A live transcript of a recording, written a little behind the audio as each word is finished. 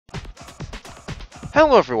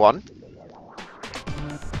Hello everyone,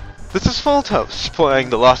 this is Fulltoast playing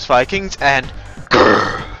the Lost Vikings, and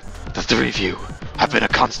grrr, the three of you have been a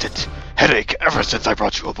constant headache ever since I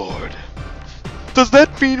brought you aboard. Does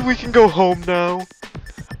that mean we can go home now?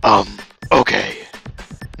 Okay.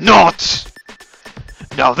 Not!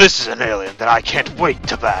 Now this is an alien that I can't wait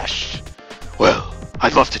to bash. Well,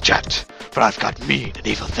 I'd love to chat, but I've got mean and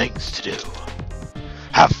evil things to do.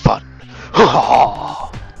 Have fun. Ha ha ha!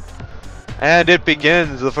 And it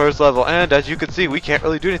begins, the first level, and as you can see, we can't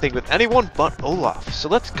really do anything with anyone but Olaf. So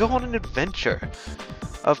let's go on an adventure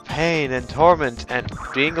of pain and torment and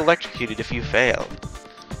being electrocuted if you fail.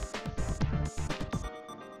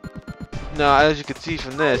 Now, as you can see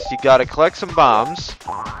from this, you gotta collect some bombs.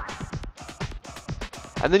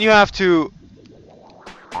 And then you have to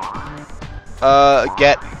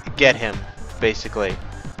get him, basically.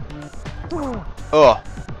 Oh.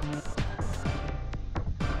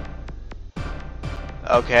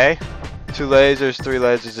 Okay. 2 lasers, 3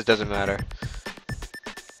 lasers, it doesn't matter.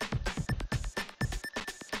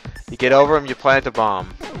 You get over him, you plant a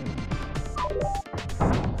bomb.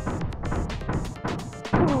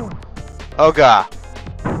 Oh god.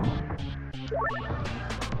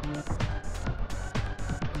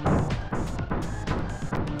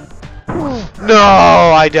 No,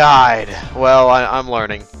 I died. Well, I'm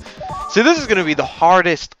learning. See, this is gonna be the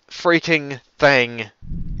hardest freaking thing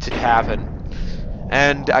to happen.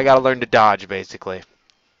 And I gotta learn to dodge, basically.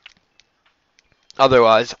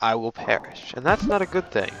 Otherwise, I will perish. And that's not a good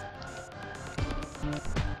thing.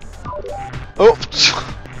 Oh!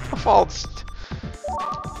 False.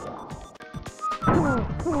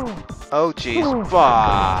 Oh, jeez.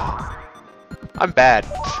 Bah. I'm bad.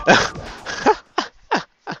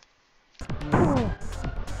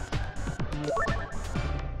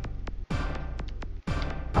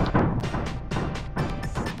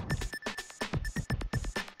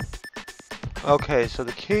 Okay, so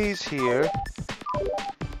the key's here.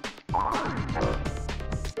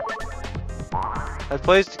 I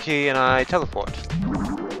place the key and I teleport.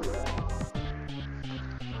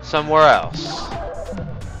 Somewhere else.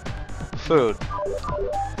 Food.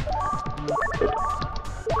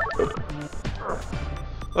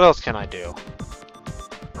 What else can I do?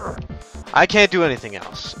 I can't do anything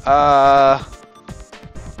else.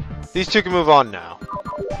 These two can move on now.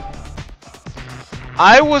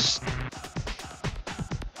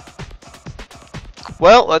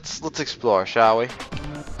 Well, let's explore, shall we?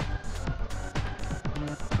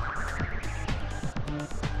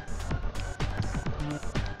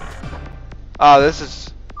 Oh, this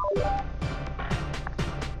is...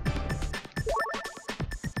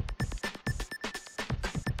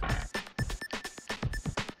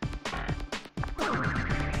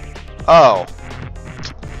 Oh.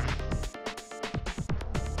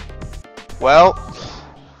 Well,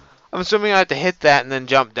 I'm assuming I have to hit that and then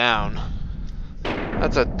jump down.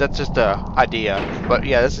 That's just a idea, but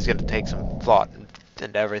yeah, this is gonna take some thought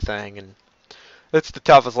and everything, and it's the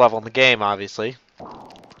toughest level in the game, obviously.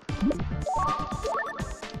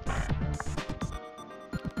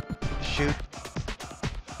 Shoot!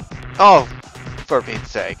 Oh, for Pete's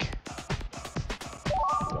sake!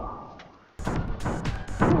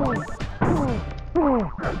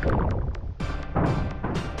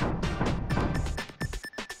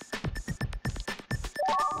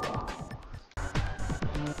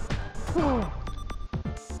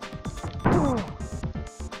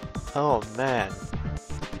 Oh man.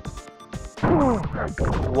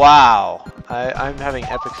 Wow. I'm having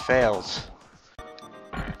epic fails.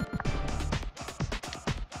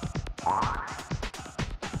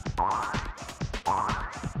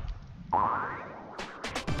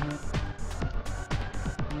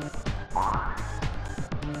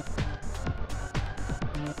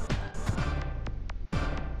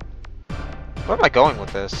 Where am I going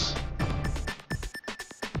with this?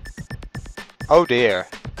 Oh dear.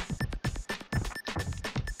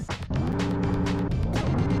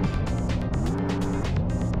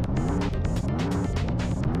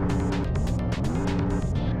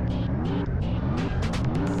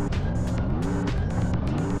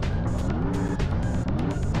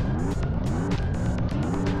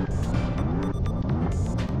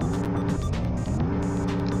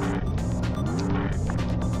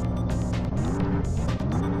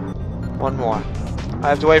 One more. I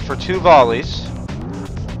have to wait for 2 volleys.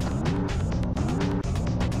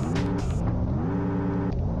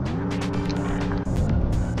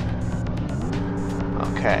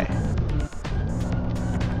 Okay.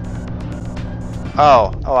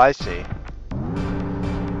 Oh, I see.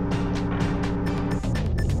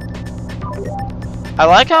 I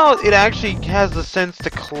like how it actually has the sense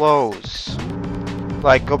to close.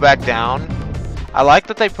 like, go back down. I like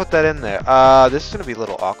that they put that in there. This is gonna be a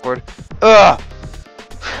little awkward. Ugh!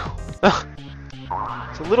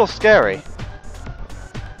 It's a little scary.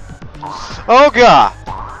 Oh, God!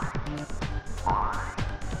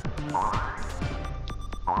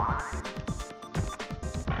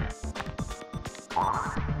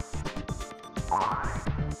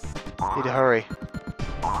 Need to hurry.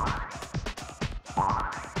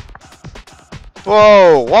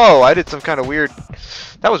 Whoa, whoa, I did some kind of weird...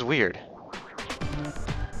 That was weird.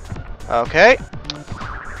 Okay.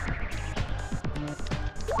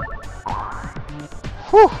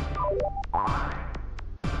 Whew.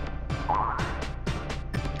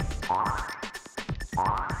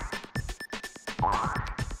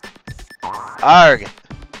 Arg.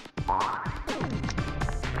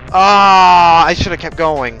 Ah, I should have kept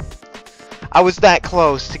going. I was that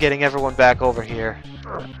close to getting everyone back over here.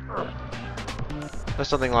 Or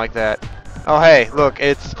something like that. Oh hey, look,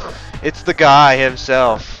 it's the guy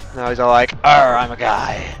himself. Now he's all like, "Arr, I'm a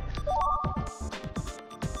guy."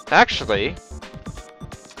 Actually,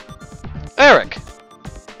 Eric.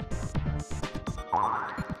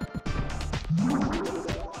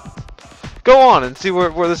 Go on and see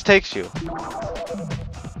where this takes you.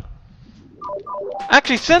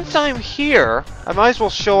 Actually, since I'm here, I might as well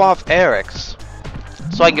show off Eric's,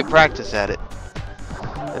 so I can get practice at it.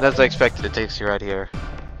 And as I expected, it takes you right here.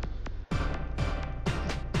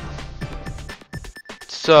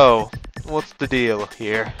 So, what's the deal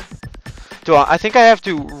here? I think I have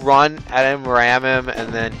to run at him, ram him,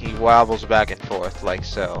 and then he wobbles back and forth, like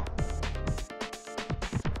so.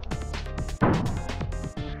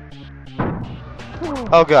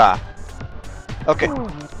 Oh god. Okay.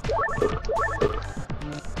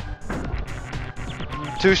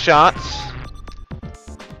 2 shots.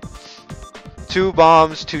 2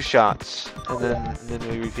 bombs, 2 shots. And then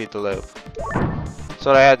we repeat the loop.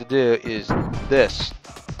 So what I had to do is this.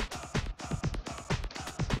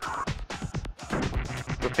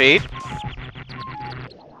 Repeat.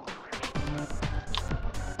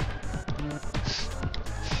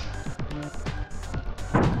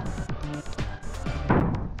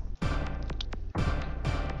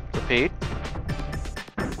 Repeat.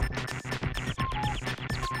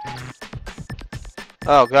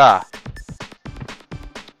 Oh god.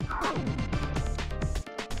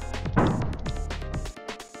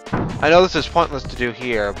 I know this is pointless to do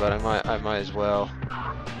here, but I might as well.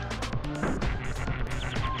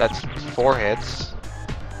 That's 4 hits.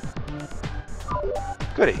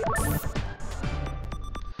 Goody.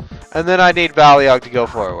 And then I need Baliog to go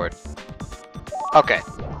forward. Okay.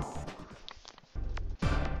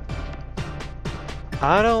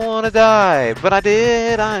 I don't want to die, but I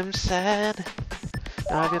did. I'm sad.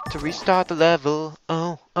 Now I get to restart the level.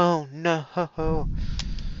 Oh no.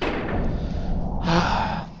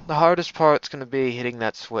 The hardest part's gonna be hitting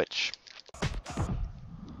that switch.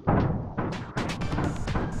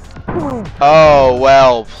 Oh,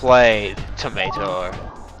 well played, Tomator.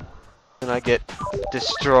 And I get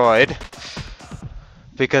destroyed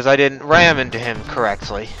because I didn't ram into him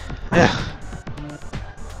correctly.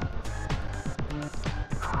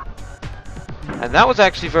 And that was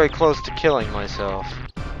actually very close to killing myself.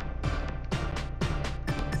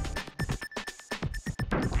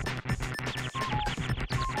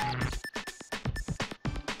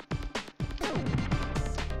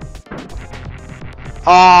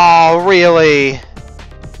 Oh, really?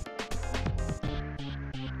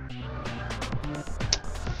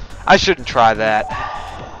 I shouldn't try that.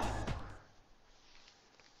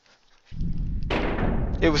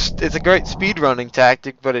 It's a great speedrunning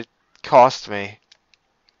tactic, but it cost me.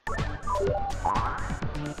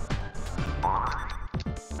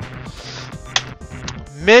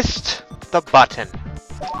 Missed the button.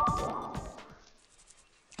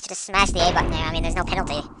 Just smash the A button there. I mean, there's no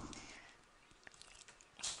penalty.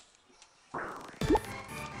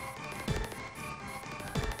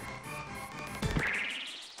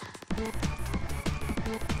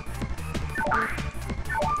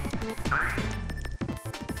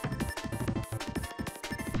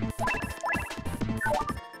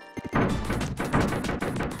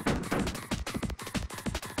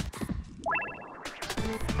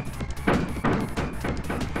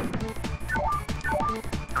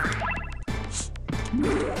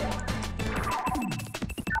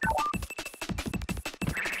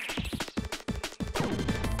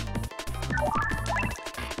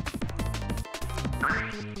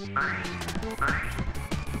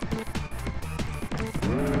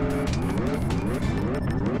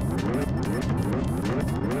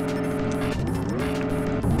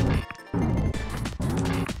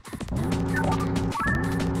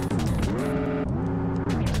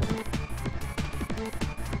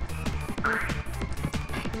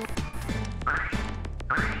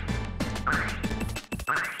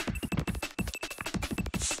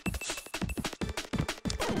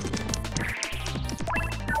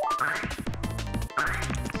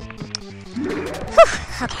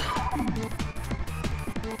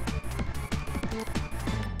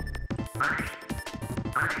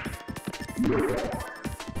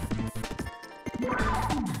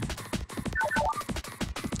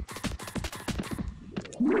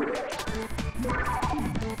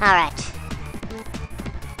 Alright.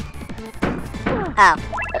 Oh.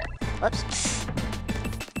 Whoops.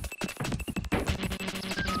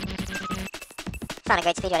 Found a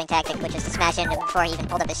great speedrunning tactic, which is to smash into him before he even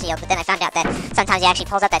pulled up his shield, but then I found out that sometimes he actually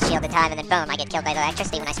pulls up that shield in time, and then boom, I get killed by the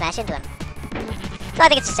electricity when I smash into him. So I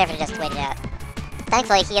think it's just safer to just wait it out.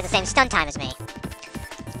 Thankfully, he has the same stun time as me.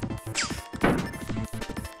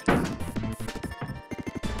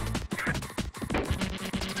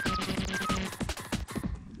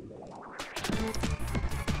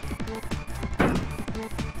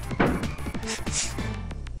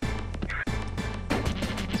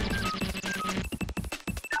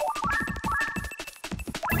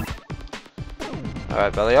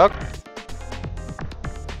 Alright, Bellyaug.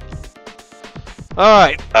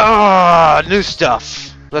 Alright, new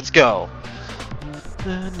stuff. Let's go.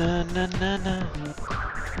 Na, na, na, na, na.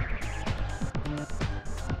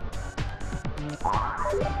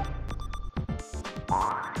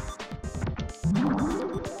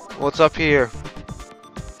 What's up here?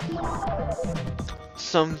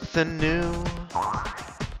 Something new.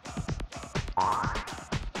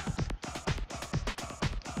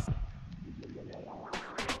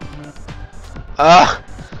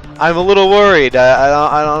 I'm a little worried. I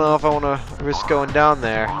don't know if I want to risk going down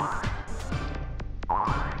there.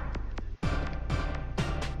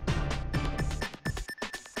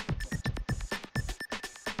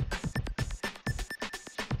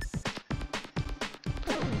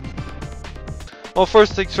 Well,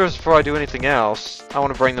 first things first, before I do anything else, I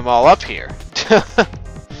want to bring them all up here.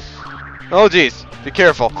 Oh, jeez. Be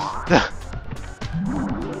careful.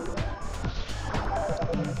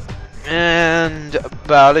 And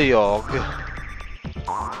Bellyaug.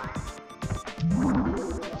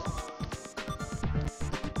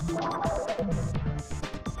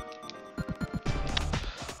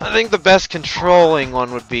 I think the best controlling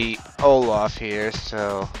one would be Olaf here,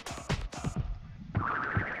 so...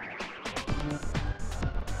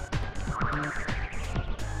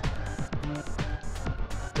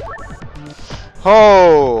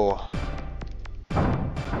 Oh!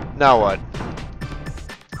 Now what?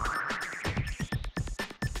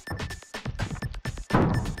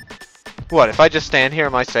 What, if I just stand here,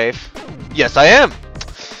 am I safe? Yes, I am!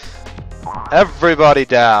 Everybody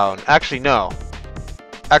down. Actually, no.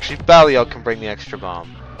 Actually, Bellyaug can bring the extra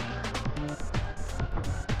bomb.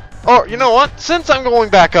 Or, you know what? Since I'm going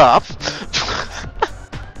back up...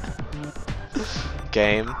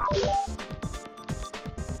 Game.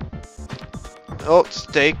 Oh,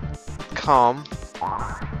 stay calm.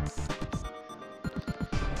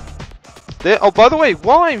 Oh, by the way,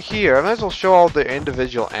 while I'm here, I might as well show all the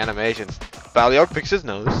individual animations. Bellyaug picks his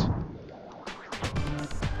nose.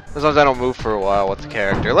 As long as I don't move for a while with the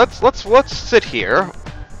character. Let's sit here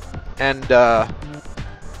and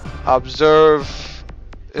observe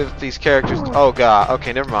if these characters. Oh god.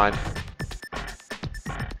 Okay, never mind.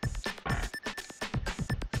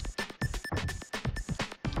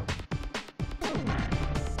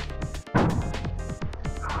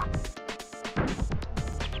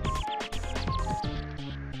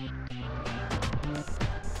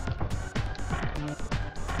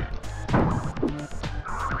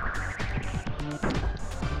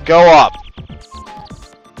 Go up.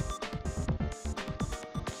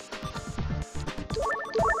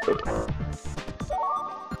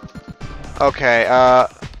 Okay,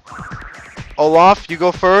 Olaf, you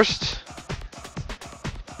go first.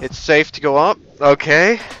 It's safe to go up.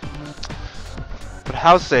 Okay. But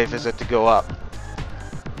how safe is it to go up?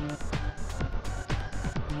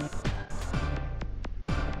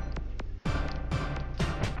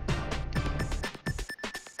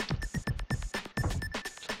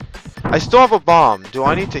 I still have a bomb. Do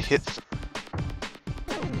I need to hit...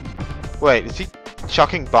 Wait, is he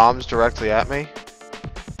chucking bombs directly at me?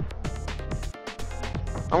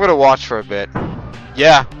 I'm gonna watch for a bit.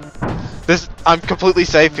 Yeah. I'm completely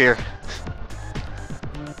safe here.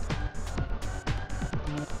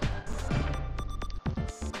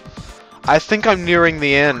 I think I'm nearing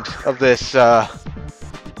the end of this,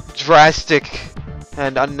 drastic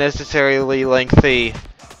and unnecessarily lengthy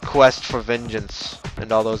quest for vengeance.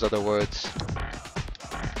 And all those other words.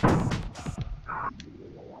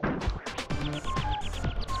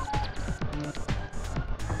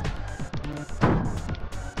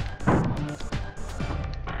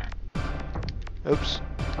 Oops.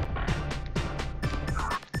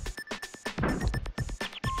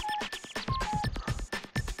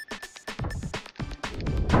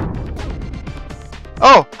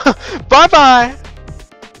 Oh! Bye-bye!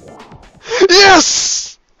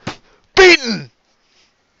 Yes! Beaten!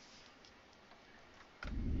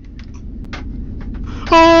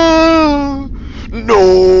 Oh,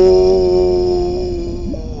 no!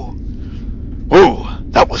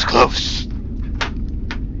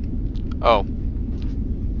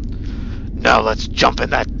 Now let's jump in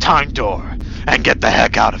that time door and get the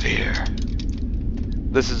heck out of here.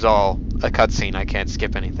 This is all a cutscene. I can't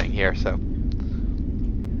skip anything here, so.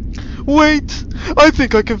 Wait! I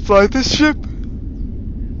think I can fly this ship.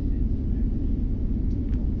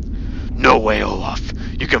 No way, Olaf.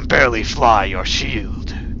 You can barely fly your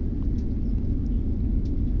shield.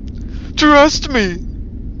 Trust me.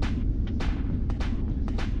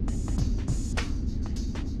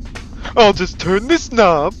 I'll just turn this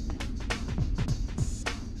knob.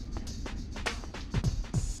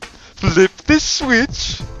 Flip this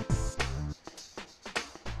switch.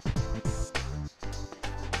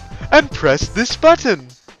 And press this button.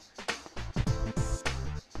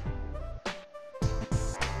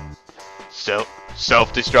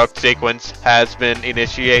 Self-destruct sequence has been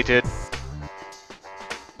initiated.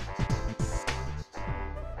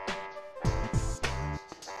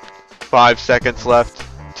 Five seconds left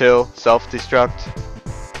till self-destruct.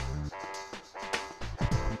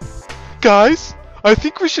 Guys, I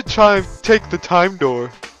think we should try and take the time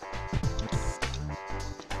door.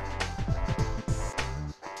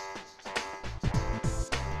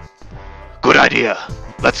 Good idea.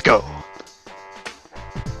 Let's go.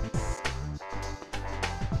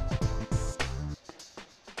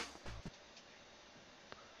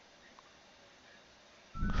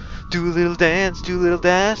 Do a little dance, do a little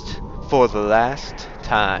dash for the last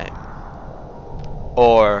time.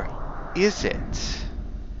 Or is it?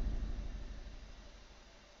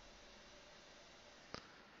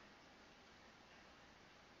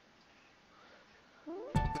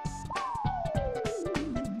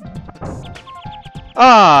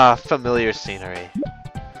 Ah, familiar scenery.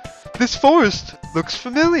 This forest looks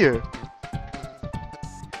familiar.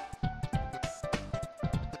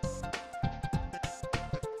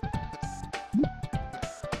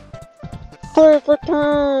 Perfect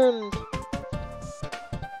time!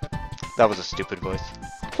 That was a stupid voice.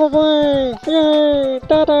 Hooray! Yay!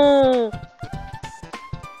 Da-da!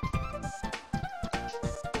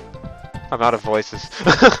 I'm out of voices.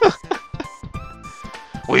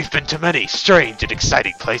 We've been to many strange and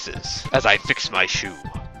exciting places. As I fix my shoe,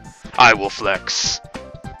 I will flex.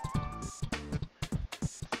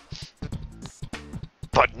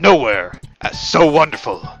 But nowhere as so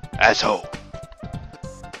wonderful as home.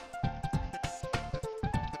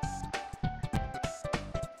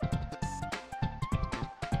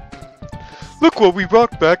 Look what we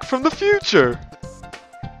brought back from the future!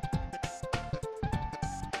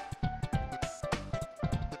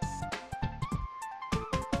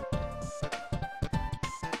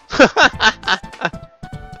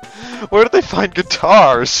 Where did they find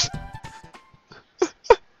guitars?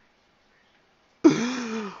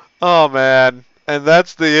 Oh man, and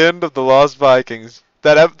that's the end of the Lost Vikings.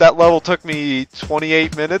 That level took me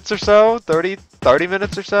 28 minutes or so, 30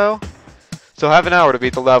 minutes or so. So half an hour to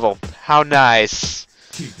beat the level. How nice.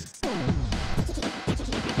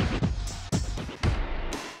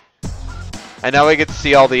 And now we get to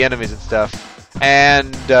see all the enemies and stuff.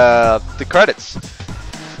 And the credits.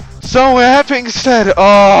 So with that being said,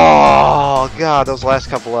 oh god, those last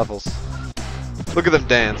couple levels. Look at them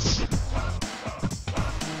dance.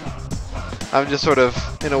 I'm just sort of,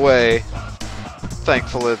 in a way,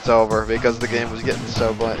 thankful it's over because the game was getting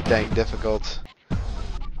so dang difficult.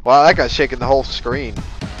 Wow, that guy's shaking the whole screen.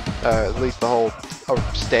 At least the whole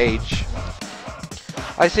stage.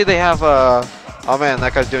 I see they have, oh man,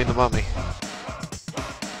 that guy's doing the mummy.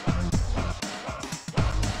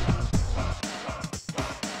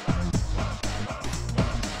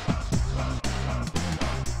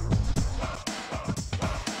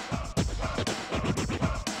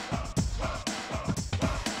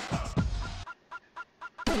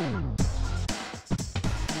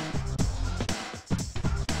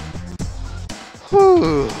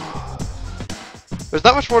 Whew. There's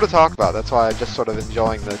not much more to talk about. That's why I'm just sort of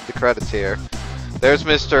enjoying the credits here. There's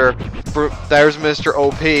Mr.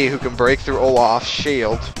 OP who can break through Olaf's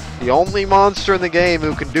shield. The only monster in the game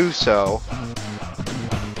who can do so.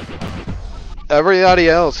 Everybody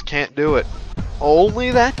else can't do it.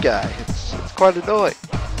 Only that guy. It's quite annoying.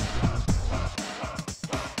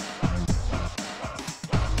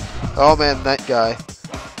 Oh man, that guy.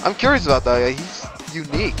 I'm curious about that guy. He's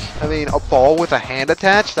unique. I mean, a ball with a hand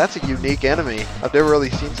attached? That's a unique enemy. I've never really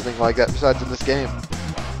seen something like that besides in this game.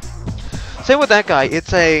 Same with that guy.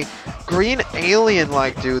 It's a green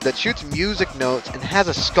alien-like dude that shoots music notes and has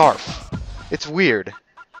a scarf. It's weird.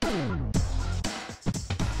 And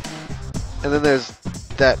then there's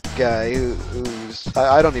that guy who's...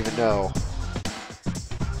 I don't even know.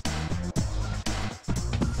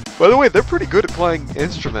 By the way, they're pretty good at playing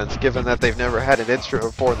instruments, given that they've never had an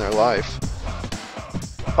instrument before in their life.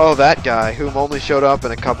 Oh, that guy, whom only showed up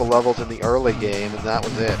in a couple levels in the early game, and that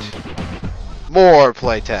was it. More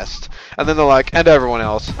playtest. And then they're like, and everyone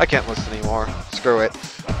else. I can't listen anymore. Screw it.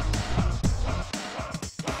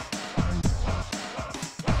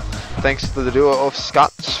 Thanks to the duo of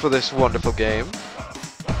Scots for this wonderful game.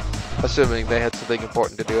 Assuming they had something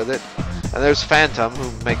important to do with it. And there's Phantom,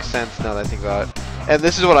 who makes sense now that I think about it. And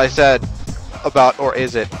this is what I said about, or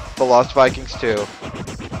is it, The Lost Vikings 2.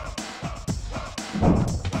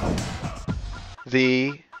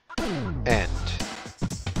 The end.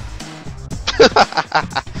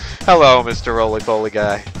 Hello, Mr. Roly-Poly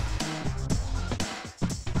guy.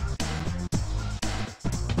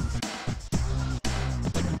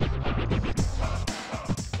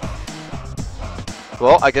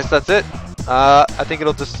 Well, I guess that's it. I think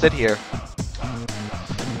it'll just sit here.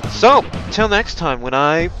 So, till next time when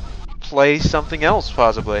I play something else,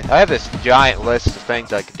 possibly. I have this giant list of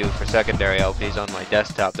things I could do for secondary LPs on my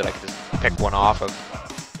desktop that I can just pick one off of.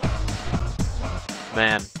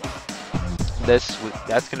 Man,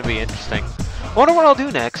 that's gonna be interesting. I wonder what I'll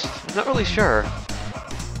do next. I'm not really sure.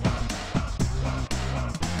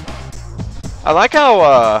 I like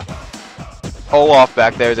how Olaf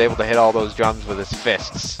back there is able to hit all those drums with his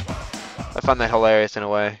fists. I find that hilarious in a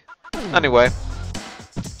way. Anyway,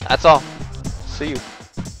 that's all. See you.